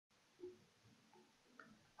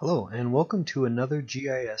Hello and welcome to another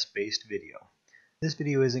GIS-based video. This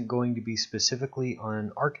video isn't going to be specifically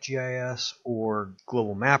on ArcGIS or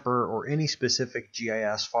Global Mapper or any specific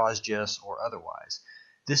GIS, FOSGIS, or otherwise.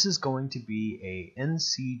 This is going to be a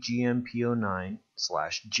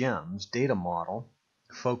NCGMP09/GEMS data model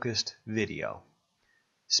focused video,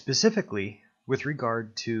 specifically with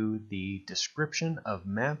regard to the description of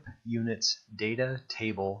map units data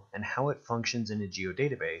table and how it functions in a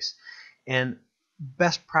geodatabase, and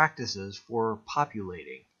best practices for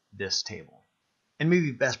populating this table. And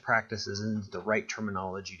maybe best practices isn't the right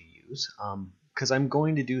terminology to use, because I'm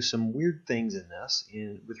going to do some weird things in this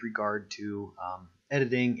with regard to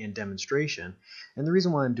editing and demonstration. And the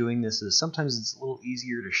reason why I'm doing this is sometimes it's a little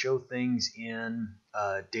easier to show things in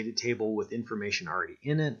a data table with information already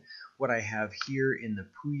in it. What I have here in the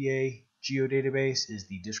Puye geodatabase is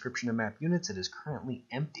the description of map units. It is currently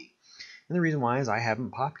empty. And the reason why is I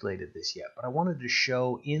haven't populated this yet, but I wanted to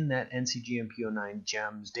show in that NCGMP09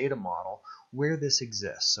 GEMS data model where this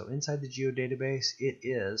exists. So inside the geodatabase, it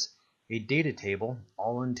is a data table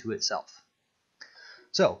all unto itself.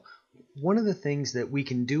 So one of the things that we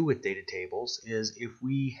can do with data tables is if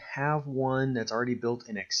we have one that's already built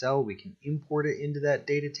in Excel, we can import it into that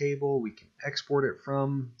data table. We can export it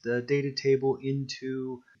from the data table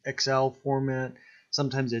into Excel format.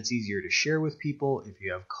 Sometimes it's easier to share with people if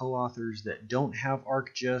you have co-authors that don't have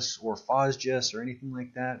ArcGIS or FOSGIS or anything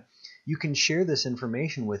like that. You can share this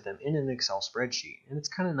information with them in an Excel spreadsheet, and it's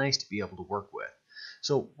kind of nice to be able to work with.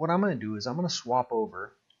 So what I'm going to do is I'm going to swap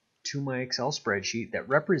over to my Excel spreadsheet that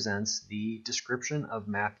represents the description of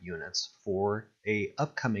map units for a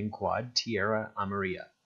upcoming quad, Tierra Amarilla.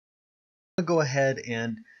 I'm going to go ahead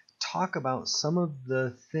and talk about some of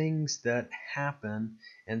the things that happen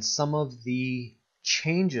and some of the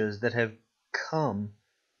changes that have come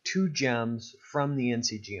to GEMS from the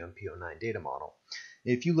NCGMP09 data model.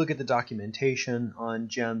 If you look at the documentation on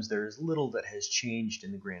GEMS, there's little that has changed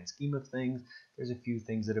in the grand scheme of things. There's a few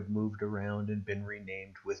things that have moved around and been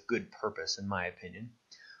renamed with good purpose, in my opinion.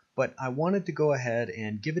 But I wanted to go ahead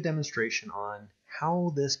and give a demonstration on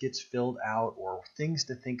how this gets filled out, or things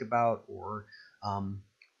to think about, or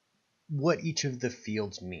what each of the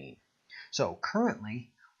fields mean. So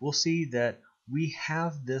currently, we'll see that we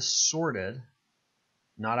have this sorted,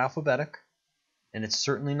 not alphabetic, and it's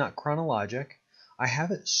certainly not chronologic. I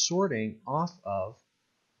have it sorting off of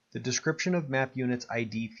the description of map units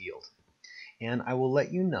ID field. And I will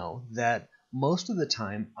let you know that most of the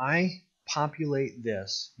time I populate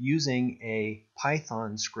this using a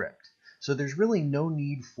Python script. So there's really no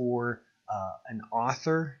need for an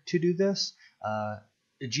author to do this.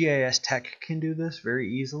 A GIS tech can do this very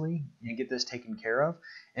easily and get this taken care of.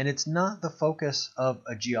 And it's not the focus of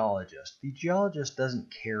a geologist. The geologist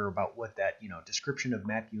doesn't care about what that description of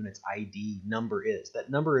map units ID number is.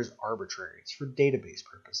 That number is arbitrary. It's for database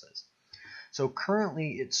purposes. So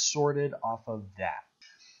currently it's sorted off of that.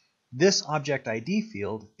 This object ID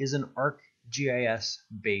field is an ArcGIS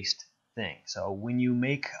based thing. So when you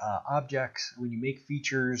make objects, when you make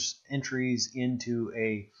features entries into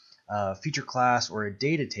a feature class or a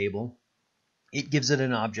data table, it gives it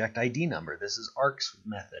an object ID number. This is Arc's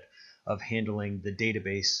method of handling the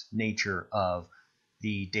database nature of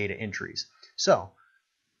the data entries. So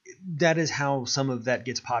that is how some of that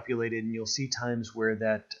gets populated, and you'll see times where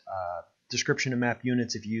that description of map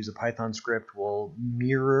units, if you use a Python script, will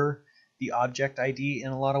mirror the object ID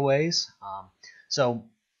in a lot of ways. So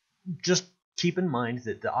just keep in mind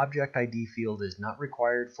that the object ID field is not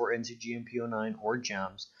required for NCGMP09 or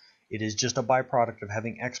GEMS. It is just a byproduct of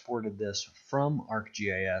having exported this from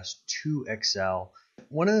ArcGIS to Excel.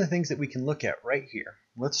 One of the things that we can look at right here,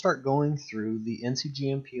 let's start going through the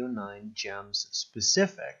NCGMP09 GEMS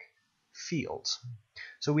specific fields.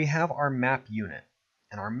 So we have our map unit,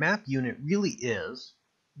 and our map unit really is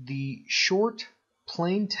the short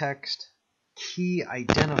plain text key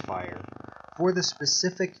identifier for the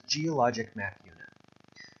specific geologic map unit.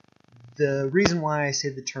 The reason why I say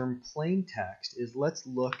the term plain text is let's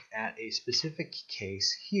look at a specific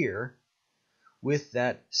case here with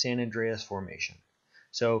that San Andreas formation.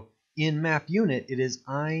 So in map unit, it is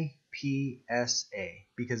IPSA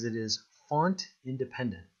because it is font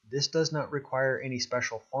independent. This does not require any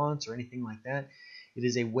special fonts or anything like that. It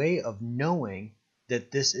is a way of knowing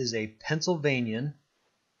that this is a Pennsylvanian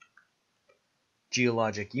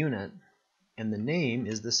geologic unit, and the name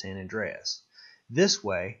is the San Andreas. This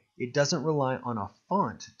way, it doesn't rely on a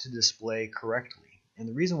font to display correctly. And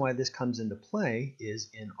the reason why this comes into play is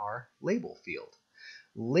in our label field.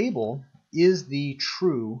 Label is the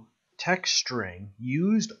true text string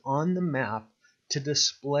used on the map to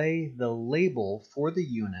display the label for the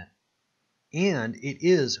unit and it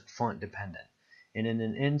is font dependent. And in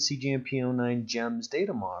an NCGMP09 GEMS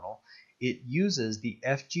data model, it uses the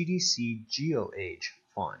FGDC GeoAge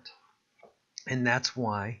font. And that's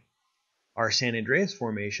why our San Andreas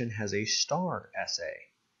Formation has a star SA.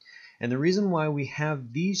 And the reason why we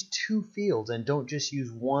have these two fields and don't just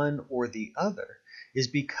use one or the other is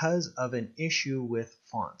because of an issue with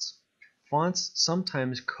fonts. Fonts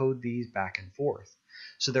sometimes code these back and forth.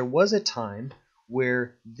 So there was a time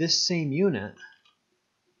where this same unit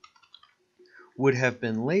would have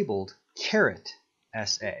been labeled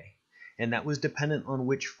 _SA, and that was dependent on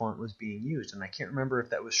which font was being used. And I can't remember if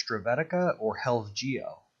that was Helvetica or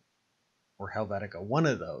Helvgeo or Helvetica, one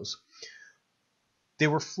of those. They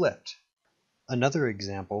were flipped. Another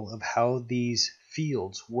example of how these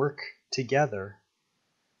fields work together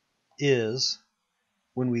is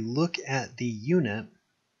when we look at the unit,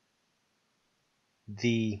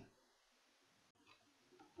 the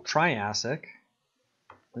Triassic,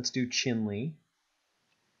 let's do Chinle,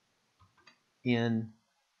 in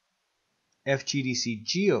FGDC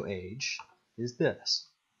GeoAge is this.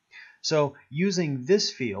 So using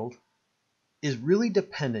this field is really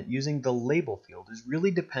dependent, using the label field is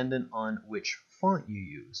really dependent on which font you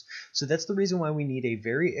use. So that's the reason why we need a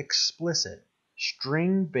very explicit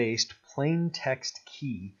string-based plain text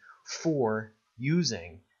key for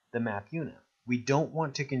using the map unit. We don't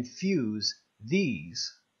want to confuse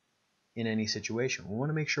these in any situation. We want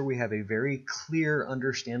to make sure we have a very clear,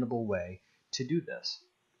 understandable way to do this.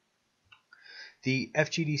 The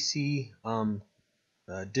FGDC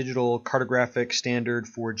Digital Cartographic Standard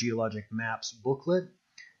for Geologic Maps booklet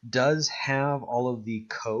does have all of the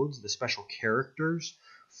codes, the special characters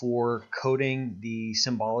for coding the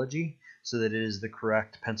symbology so that it is the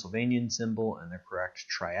correct Pennsylvanian symbol and the correct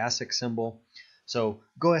Triassic symbol. So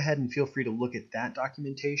go ahead and feel free to look at that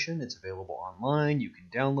documentation. It's available online. You can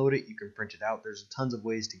download it. You can print it out. There's tons of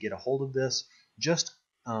ways to get a hold of this. Just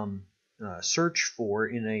search for,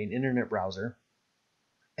 in an internet browser,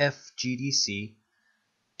 FGDC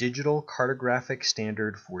Digital Cartographic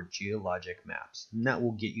Standard for Geologic Maps, and that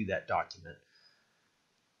will get you that document.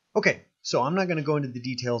 Okay, so I'm not going to go into the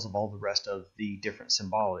details of all the rest of the different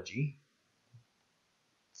symbology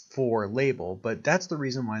for label, but that's the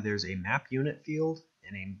reason why there's a map unit field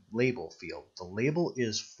and a label field. The label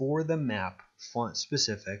is for the map, font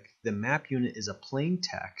specific. The map unit is a plain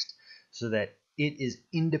text so that it is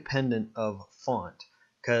independent of font,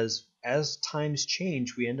 because as times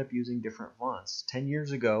change, we end up using different fonts. 10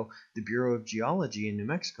 years ago, the Bureau of Geology in New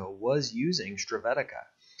Mexico was using Helvetica.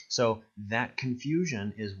 So that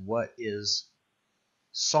confusion is what is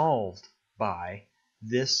solved by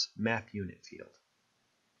this map unit field.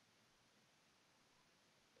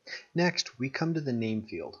 Next, we come to the name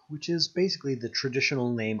field, which is basically the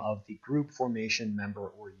traditional name of the group, formation, member,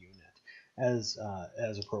 or unit as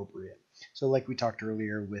appropriate. So like we talked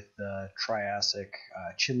earlier with the Triassic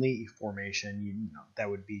Chinle formation, that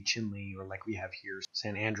would be Chinle, or like we have here,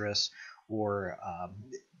 San Andreas, or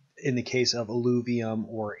in the case of alluvium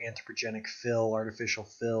or anthropogenic fill, artificial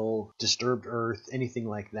fill, disturbed earth, anything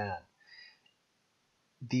like that.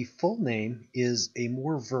 The full name is a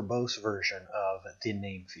more verbose version of the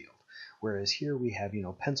name field, whereas here we have,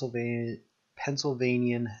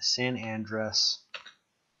 Pennsylvanian San Andreas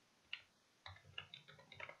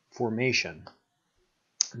Formation,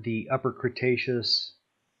 the Upper Cretaceous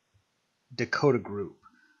Dakota Group,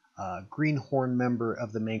 greenhorn member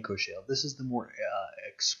of the Manco Shale. This is the more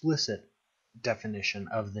explicit definition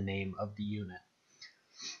of the name of the unit.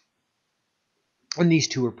 And these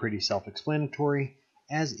two are pretty self-explanatory,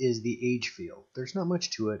 as is the age field. There's not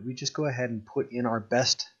much to it. We just go ahead and put in our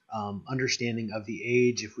best understanding of the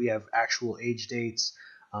age. If we have actual age dates,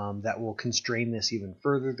 that will constrain this even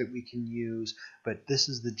further that we can use, but this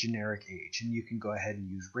is the generic age, and you can go ahead and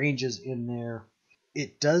use ranges in there.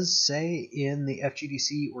 It does say in the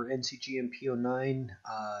FGDC or NCGMP09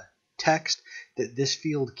 text that this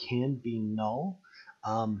field can be null,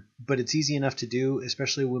 but it's easy enough to do,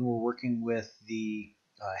 especially when we're working with the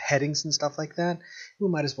headings and stuff like that. We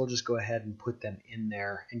might as well just go ahead and put them in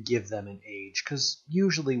there and give them an age, because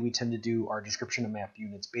usually we tend to do our description of map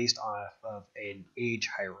units based off of an age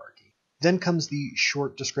hierarchy. Then comes the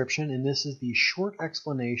short description, and this is the short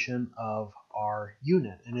explanation of our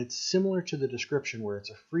unit, and it's similar to the description where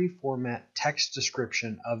it's a free format text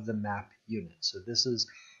description of the map unit. So this is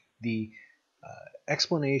the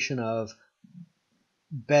explanation of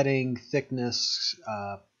bedding, thickness,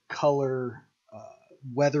 color,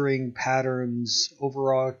 weathering patterns,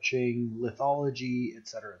 overarching lithology,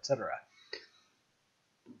 etc., etc.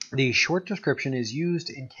 The short description is used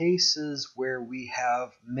in cases where we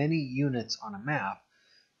have many units on a map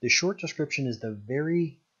The short description is the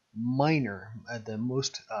very minor, the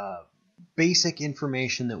most basic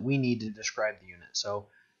information that we need to describe the unit. So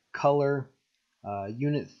color,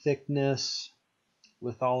 unit thickness,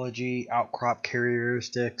 lithology, outcrop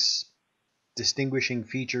characteristics, distinguishing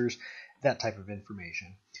features, that type of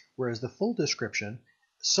information. Whereas the full description,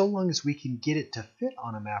 so long as we can get it to fit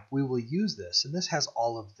on a map, we will use this. And this has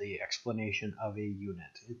all of the explanation of a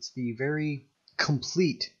unit. It's the very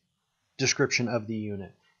complete description of the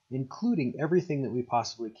unit, including everything that we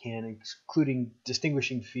possibly can, including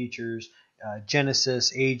distinguishing features,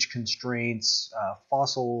 genesis, age constraints,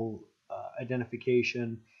 fossil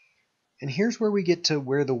identification. And here's where we get to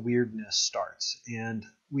where the weirdness starts. And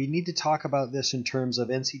we need to talk about this in terms of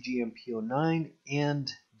NCGMP09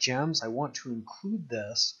 and GEMS. I want to include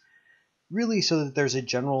this really so that there's a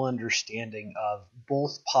general understanding of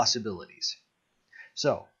both possibilities.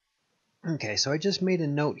 So I just made a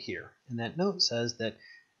note here, and that note says that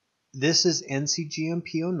this is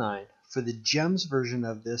NCGMP09. For the GEMS version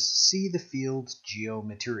of this, see the field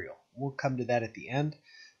geomaterial. We'll come to that at the end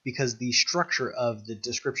because the structure of the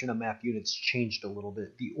description of map units changed a little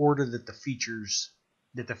bit. The order that the fields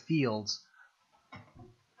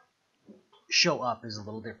show up is a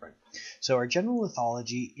little different. So our general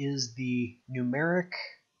lithology is the numeric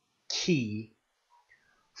key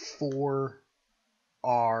for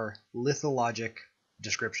our lithologic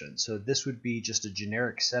description. So this would be just a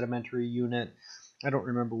generic sedimentary unit. I don't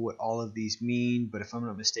remember what all of these mean, but if I'm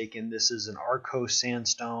not mistaken, this is an Arcos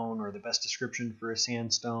sandstone, or the best description for a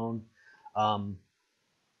sandstone.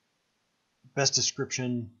 Best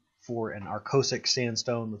description for an Arcosic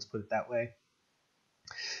sandstone, let's put it that way.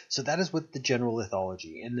 So that is what the general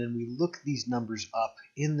lithology, and then we look these numbers up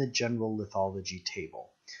in the general lithology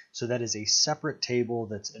table. So that is a separate table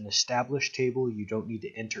that's an established table. You don't need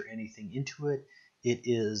to enter anything into it. It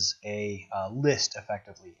is a list,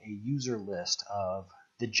 effectively, a user list of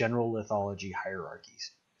the general lithology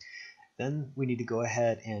hierarchies. Then we need to go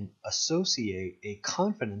ahead and associate a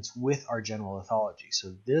confidence with our general lithology.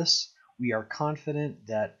 So this, we are confident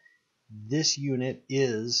that this unit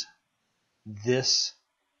is this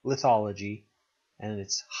lithology, and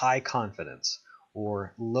it's high confidence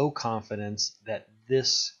or low confidence that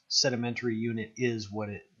this sedimentary unit is what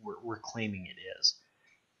we're claiming it is.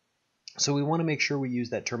 So we want to make sure we use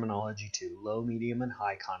that terminology too, low, medium, and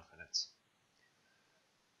high confidence.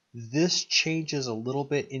 This changes a little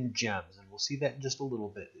bit in GEMS, and we'll see that in just a little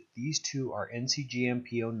bit. These two are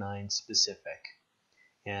NCGMP09 specific.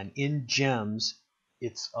 And in GEMS,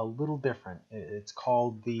 it's a little different. It's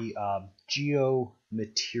called the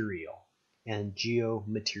geomaterial and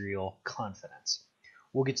geomaterial confidence.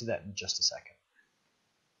 We'll get to that in just a second.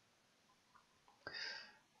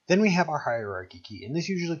 Then we have our hierarchy key, and this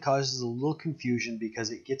usually causes a little confusion because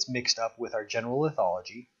it gets mixed up with our general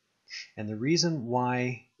lithology. And the reason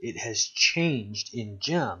why it has changed in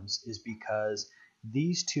GEMS is because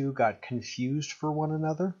these two got confused for one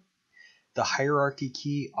another. The hierarchy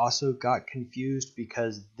key also got confused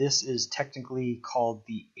because this is technically called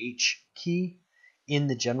the H key in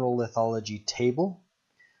the general lithology table,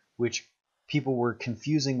 which people were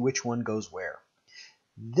confusing which one goes where.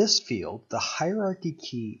 This field, the hierarchy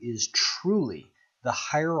key, is truly the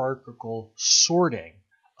hierarchical sorting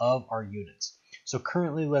of our units. So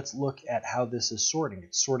currently, let's look at how this is sorting.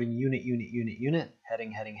 It's sorting unit, unit, unit, unit,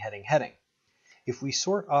 heading, heading, heading, heading. If we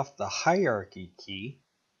sort off the hierarchy key,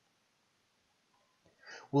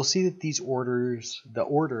 we'll see that the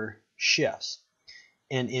order shifts,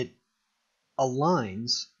 and it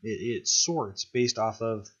aligns, it sorts based off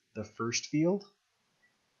of the first field,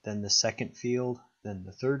 then the second field, then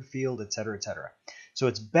the third field, etc., etc. So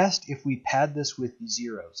it's best if we pad this with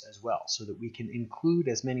zeros as well, so that we can include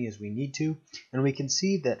as many as we need to, and we can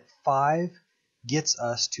see that 5 gets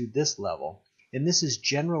us to this level, and this is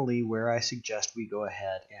generally where I suggest we go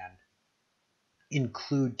ahead and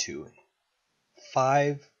include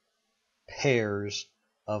 5 pairs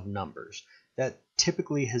of numbers. That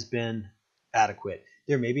typically has been adequate.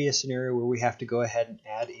 There may be a scenario where we have to go ahead and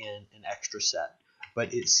add in an extra set,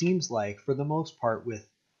 but it seems like for the most part, with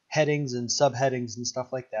headings and subheadings and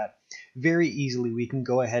stuff like that, very easily we can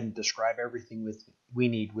go ahead and describe everything we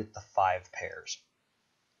need with the 5 pairs.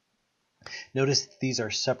 Notice that these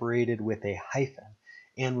are separated with a hyphen,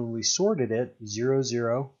 and when we sorted it, 0,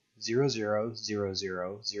 0, 0, 0, 0, 0,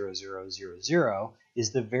 0, 0, 0, 0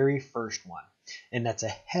 is the very first one, and that's a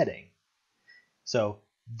heading. So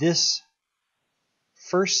this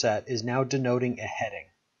first set is now denoting a heading.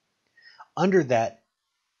 Under that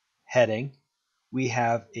heading, we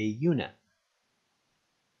have a unit,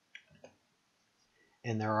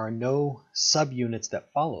 and there are no subunits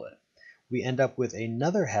that follow it. we end up with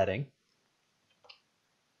another heading,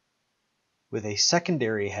 with a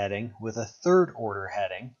secondary heading, with a third order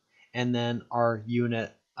heading, and then our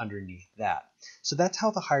unit underneath that. So that's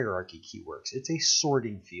how the hierarchy key works. It's a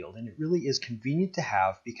sorting field, and it really is convenient to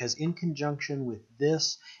have because in conjunction with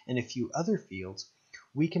this and a few other fields,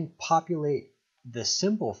 we can populate the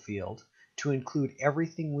symbol field to include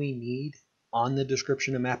everything we need on the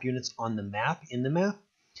description of map units on the map, in the map,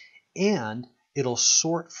 and it'll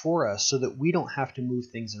sort for us so that we don't have to move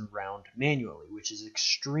things around manually, which is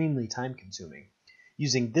extremely time consuming.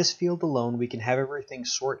 Using this field alone, we can have everything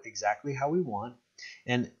sort exactly how we want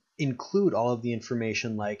and include all of the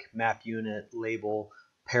information like map unit, label,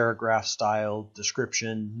 paragraph style,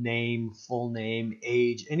 description, name, full name,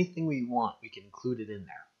 age, anything we want, we can include it in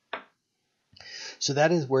there. So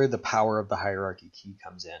that is where the power of the hierarchy key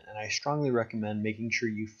comes in, and I strongly recommend making sure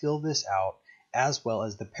you fill this out as well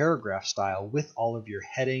as the paragraph style with all of your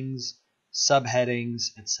headings,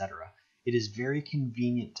 subheadings, etc. It is very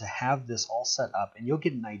convenient to have this all set up, and you'll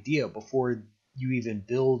get an idea before you even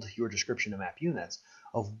build your description of map units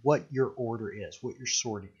of what your order is, what your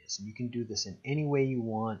sorting is. And you can do this in any way you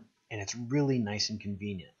want, and it's really nice and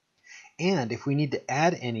convenient. And if we need to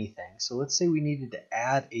add anything, so let's say we needed to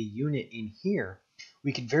add a unit in here,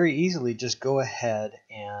 we could very easily just go ahead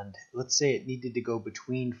and let's say it needed to go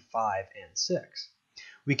between 5 and 6.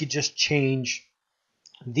 We could just change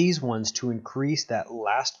these ones to increase that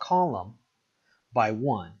last column by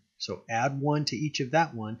 1. So add 1 to each of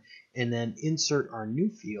that one and then insert our new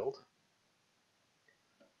field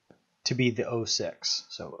to be the 06.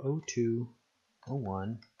 So 02,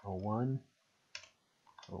 01, 01,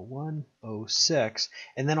 01, 06,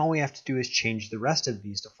 and then all we have to do is change the rest of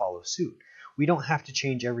these to follow suit. We don't have to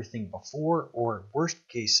change everything before or, worst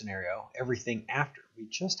case scenario, everything after. We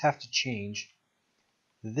just have to change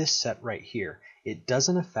this set right here. It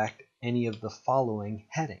doesn't affect any of the following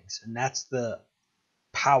headings, and that's the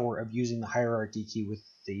power of using the hierarchy key with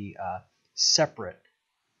the separate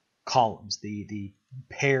columns, the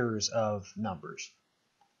pairs of numbers.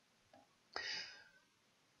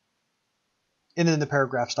 And then the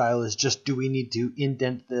paragraph style is just, do we need to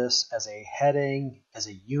indent this as a heading, as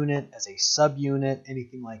a unit, as a subunit,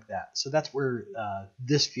 anything like that. So that's where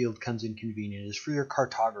this field comes in convenient, is for your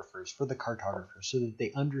cartographers, so that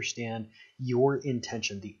they understand your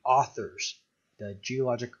intention, the authors, the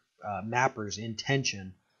geologic mappers'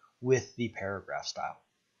 intention with the paragraph style.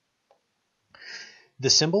 The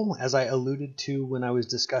symbol, as I alluded to when I was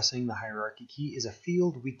discussing the hierarchy key, is a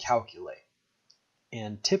field we calculate.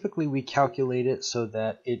 And typically we calculate it so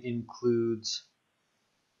that it includes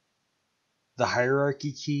the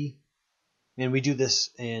hierarchy key. And we do this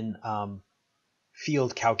in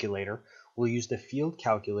field calculator. We'll use the field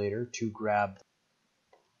calculator to grab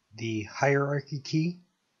the hierarchy key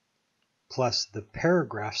plus the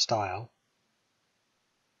paragraph style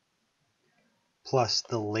plus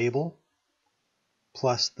the label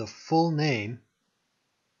plus the full name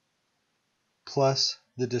plus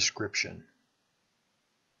the description.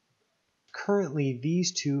 Currently,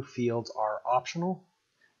 these two fields are optional,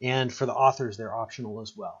 and for the authors, they're optional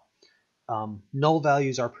as well. Null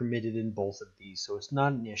values are permitted in both of these, so it's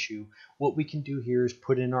not an issue. What we can do here is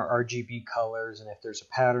put in our RGB colors, and if there's a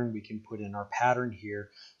pattern, we can put in our pattern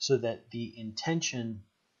here so that the intention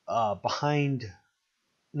behind,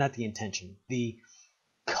 not the intention, the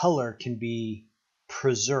color can be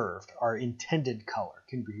preserved. Our intended color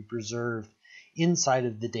can be preserved inside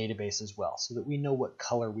of the database as well, so that we know what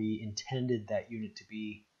color we intended that unit to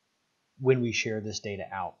be when we share this data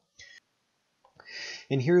out.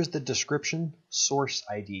 And here's the description source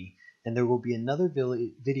ID, and there will be another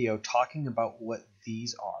video talking about what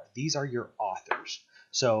these are. These are your authors.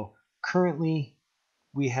 So currently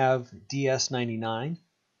we have DS99,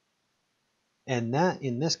 and that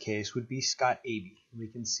in this case would be Scott Aby. We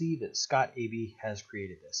can see that Scott Aby has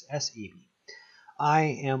created this, SAB.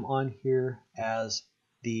 I am on here as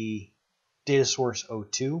the data source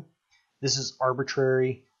 02. This is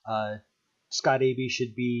arbitrary. Scott Aby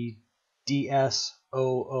should be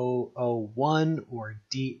DS0001 or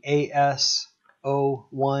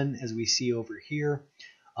DAS01 as we see over here.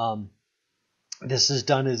 This is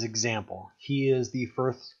done as example. He is the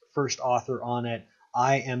first author on it.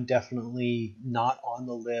 I am definitely not on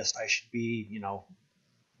the list. I should be,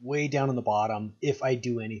 way down on the bottom if I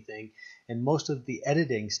do anything. And most of the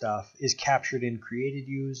editing stuff is captured in created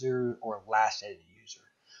user or last edited user.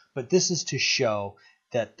 But this is to show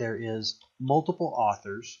that there is multiple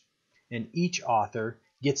authors, and each author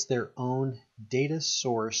gets their own data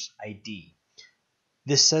source ID.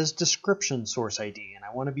 This says description source ID, and I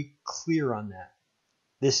want to be clear on that.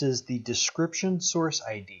 This is the description source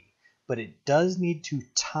ID, but it does need to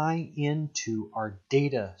tie into our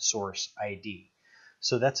data source ID.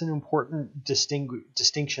 So that's an important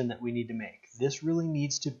distinction that we need to make. This really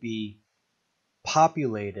needs to be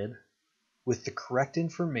populated with the correct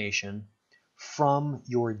information from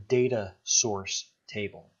your data source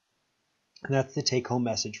table. And that's the take-home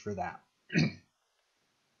message for that.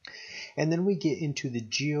 And then we get into the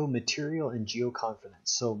geomaterial and geoconfidence.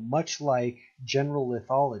 So much like general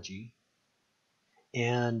lithology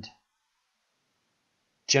and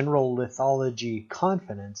general lithology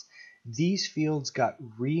confidence, these fields got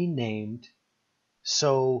renamed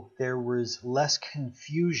so there was less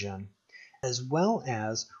confusion, as well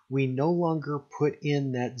as we no longer put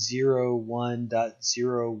in that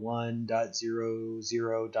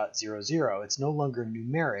 01.01.00.00. It's no longer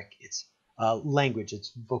numeric, it's language,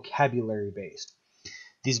 it's vocabulary based.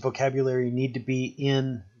 These vocabulary need to be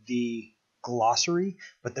in the glossary,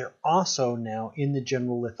 but they're also now in the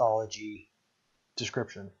general lithology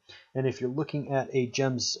description. And if you're looking at a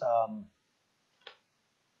GEMS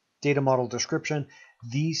data model description,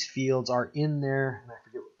 these fields are in there, and I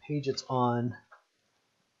forget what page it's on.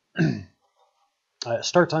 It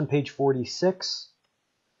starts on page 46,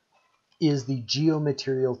 is the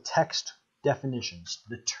geomaterial text definitions,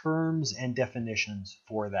 the terms and definitions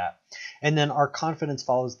for that. And then our confidence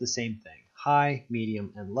follows the same thing, high,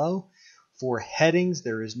 medium, and low. For headings,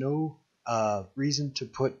 there is no reason to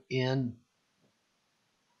put in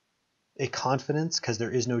a confidence because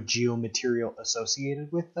there is no geomaterial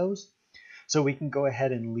associated with those. So we can go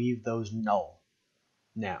ahead and leave those null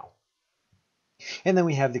now. And then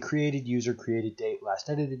we have the created user, created date, last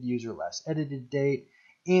edited user, last edited date,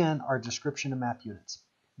 and our description of map units.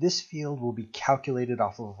 This field will be calculated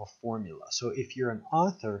off of a formula. So if you're an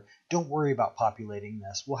author, don't worry about populating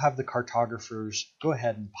this. We'll have the cartographers go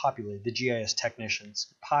ahead and populate, the GIS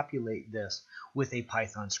technicians populate this with a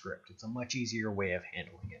Python script. It's a much easier way of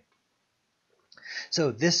handling it.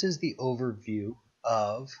 So this is the overview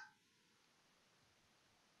of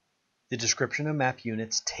the description of map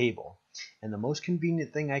units table. And the most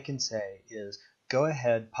convenient thing I can say is go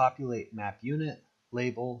ahead, populate map unit,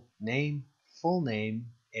 label, name, full name,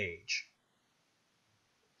 age.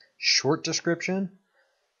 Short description,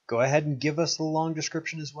 go ahead and give us the long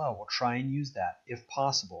description as well. We'll try and use that if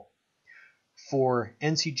possible. For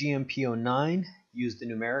NCGMP 09, use the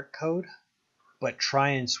numeric code, but try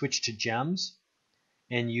and switch to GEMS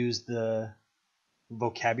and use the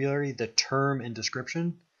vocabulary, the term and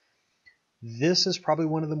description. This is probably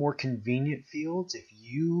one of the more convenient fields. If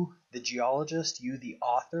you, the geologist, you, the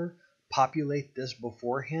author, populate this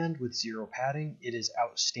beforehand with zero padding, it is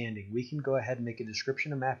outstanding. We can go ahead and make a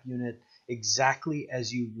description of map unit exactly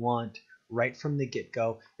as you want right from the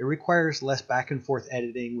get-go. It requires less back and forth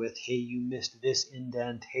editing with, hey, you missed this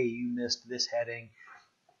indent, hey, you missed this heading.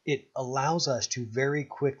 It allows us to very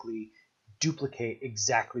quickly duplicate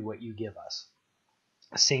exactly what you give us.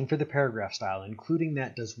 Same for the paragraph style. Including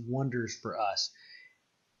that does wonders for us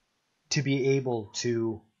to be able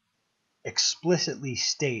to explicitly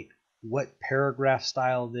state what paragraph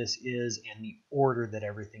style this is and the order that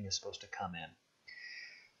everything is supposed to come in.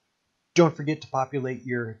 Don't forget to populate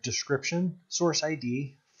your description source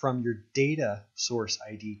ID from your data source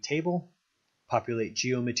ID table. Populate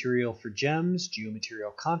geomaterial for GEMS,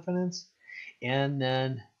 geomaterial confidence, and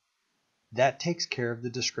then that takes care of the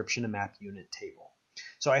description of map unit table.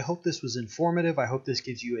 So I hope this was informative. I hope this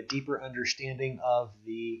gives you a deeper understanding of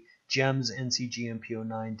the GEMS NCGMP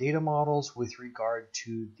 09 data models with regard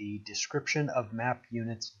to the description of map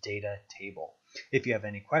units data table. If you have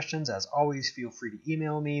any questions, as always, feel free to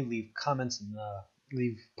email me,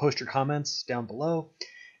 post your comments down below,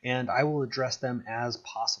 and I will address them as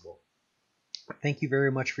possible. Thank you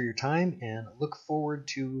very much for your time, and look forward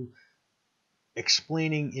to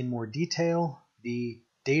explaining in more detail the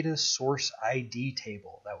data source ID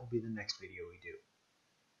table. That will be the next video we do.